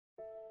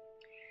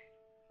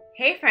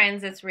Hey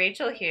friends, it's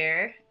Rachel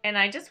here, and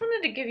I just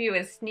wanted to give you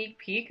a sneak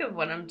peek of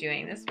what I'm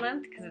doing this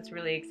month because it's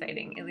really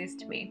exciting, at least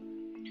to me.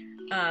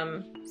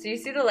 So you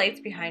see the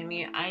lights behind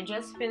me. I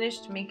just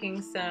finished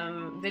making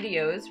some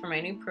videos for my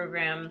new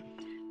program,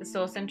 the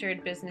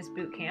Soul-Centered Business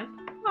Bootcamp.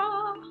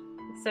 Ah,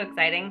 it's so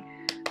exciting.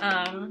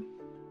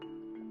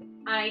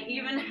 I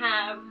even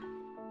have,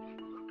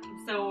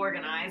 I'm so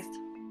organized,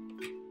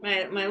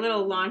 my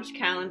little launch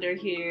calendar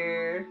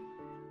here.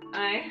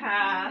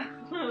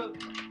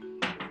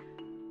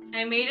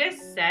 I made a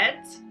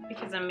set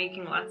because I'm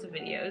making lots of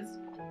videos.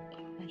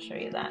 I'll show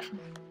you that.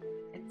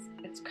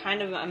 It's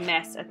kind of a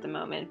mess at the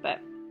moment,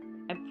 but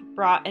I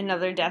brought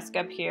another desk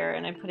up here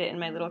and I put it in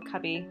my little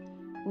cubby.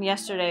 And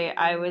yesterday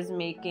I was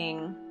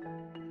making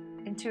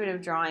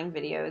intuitive drawing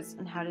videos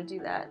and how to do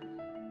that.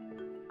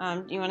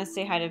 You want to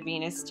say hi to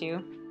Venus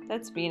too?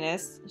 That's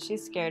Venus. She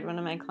scared one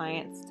of my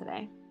clients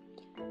today.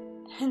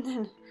 And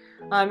then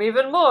I'm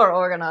even more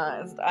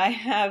organized. I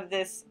have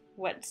this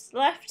what's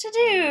left to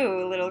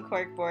do little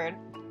corkboard.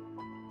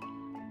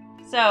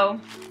 So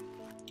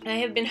I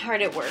have been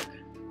hard at work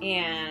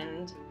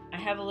and I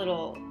have a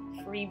little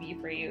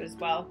freebie for you as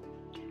well.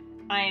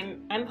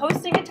 I'm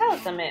hosting a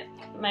telesummit,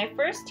 my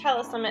first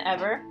telesummit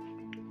ever.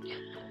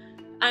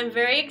 I'm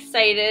very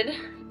excited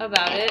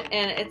about it,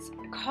 and it's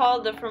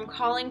called the From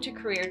Calling to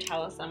Career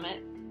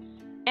Telesummit.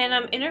 And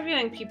I'm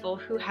interviewing people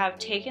who have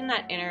taken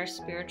that inner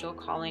spiritual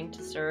calling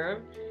to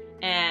serve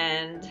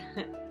and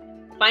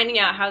finding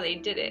out how they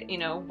did it,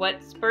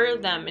 what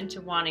spurred them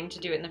into wanting to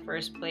do it in the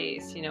first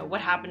place,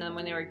 what happened to them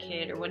when they were a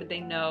kid, or what did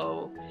they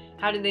know,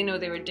 how did they know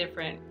they were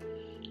different.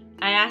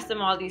 I asked them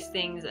all these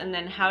things, and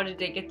then how did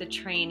they get the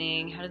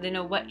training, how did they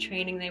know what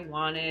training they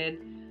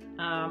wanted,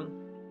 and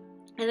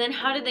then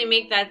how did they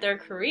make that their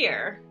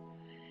career,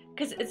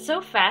 because it's so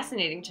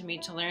fascinating to me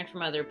to learn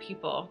from other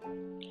people.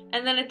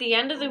 And then at the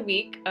end of the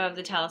week of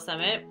the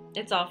telesummit,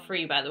 it's all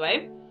free by the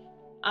way,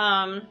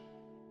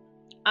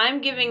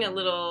 I'm giving a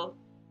little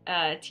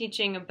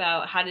teaching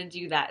about how to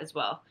do that as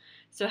well.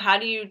 So how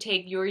do you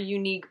take your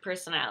unique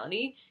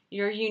personality,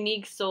 your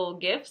unique soul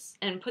gifts,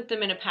 and put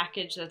them in a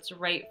package that's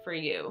right for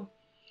you?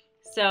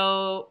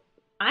 So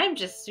I'm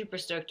just super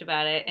stoked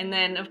about it. And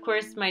then of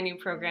course my new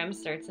program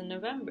starts in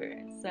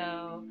November.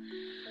 So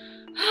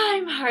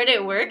I'm hard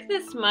at work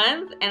this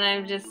month, and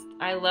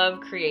I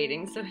love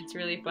creating, so it's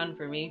really fun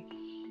for me.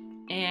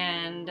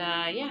 And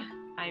yeah,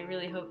 I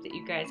really hope that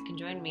you guys can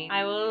join me.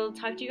 I will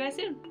talk to you guys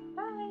soon.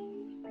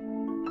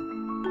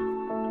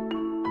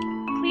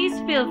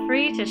 Please feel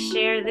free to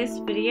share this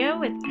video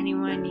with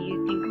anyone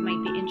you think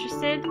might be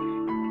interested.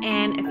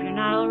 And if you're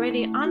not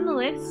already on the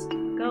list,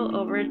 go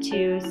over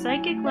to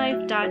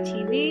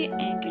psychiclife.tv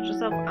and get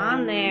yourself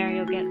on there.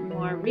 You'll get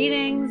more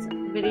readings,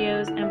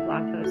 videos, and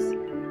blog posts.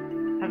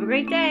 Have a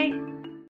great day!